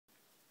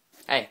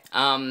Hey,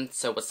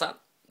 so what's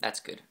up?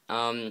 That's good.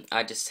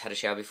 I just had a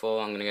shower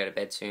before. I'm gonna go to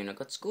bed soon. I've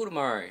got school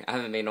tomorrow. I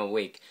haven't been all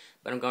week,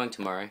 but I'm going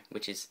tomorrow,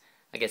 which is,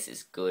 I guess,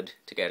 is good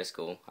to go to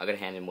school. I got a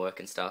hand in work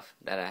and stuff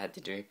that I had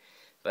to do,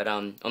 but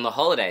on the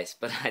holidays.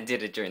 But I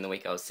did it during the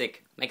week. I was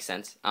sick. Makes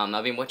sense.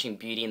 I've been watching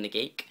Beauty and the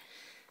Geek.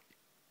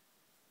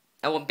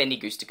 I want Bendy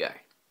Goose to go.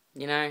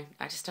 You know,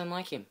 I just don't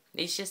like him.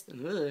 He's just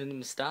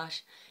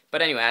moustache.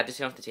 But anyway, I had to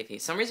turn off the TV. For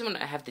some reason when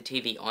I have the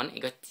TV on, it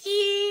goes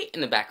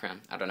in the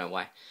background. I don't know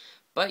why.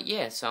 But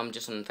yeah, so I'm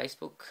just on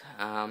Facebook,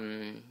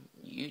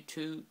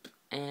 YouTube,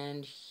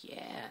 and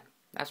yeah,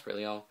 that's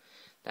really all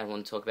that I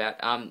want to talk about.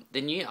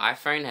 The new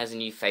iPhone has a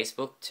new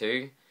Facebook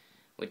too,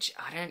 which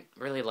I don't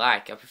really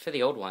like. I prefer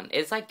the old one.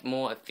 It's like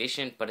more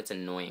efficient, but it's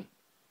annoying.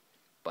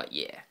 But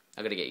yeah,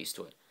 I gotta get used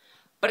to it.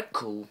 But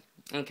cool.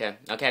 Okay,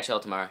 I'll catch y'all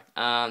tomorrow.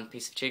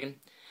 Piece of chicken.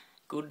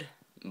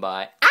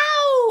 Goodbye.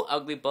 Ow!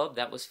 Ugly Bob,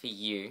 that was for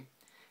you.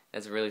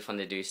 That's really fun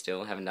to do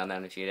still. Haven't done that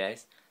in a few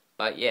days.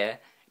 But yeah.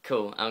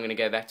 Cool, I'm going to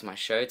go back to my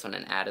show. It's on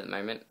an ad at the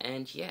moment.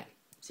 And yeah,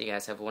 so you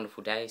guys have a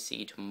wonderful day. See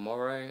you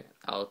tomorrow.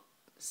 I'll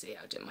see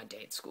how my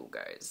day at school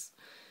goes.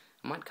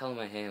 I might colour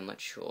my hair, I'm not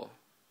sure.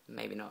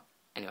 Maybe not.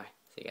 Anyway,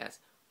 see you guys.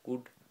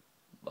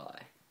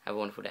 Goodbye. Have a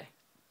wonderful day.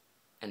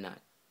 And night.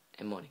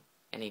 And morning.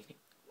 And evening.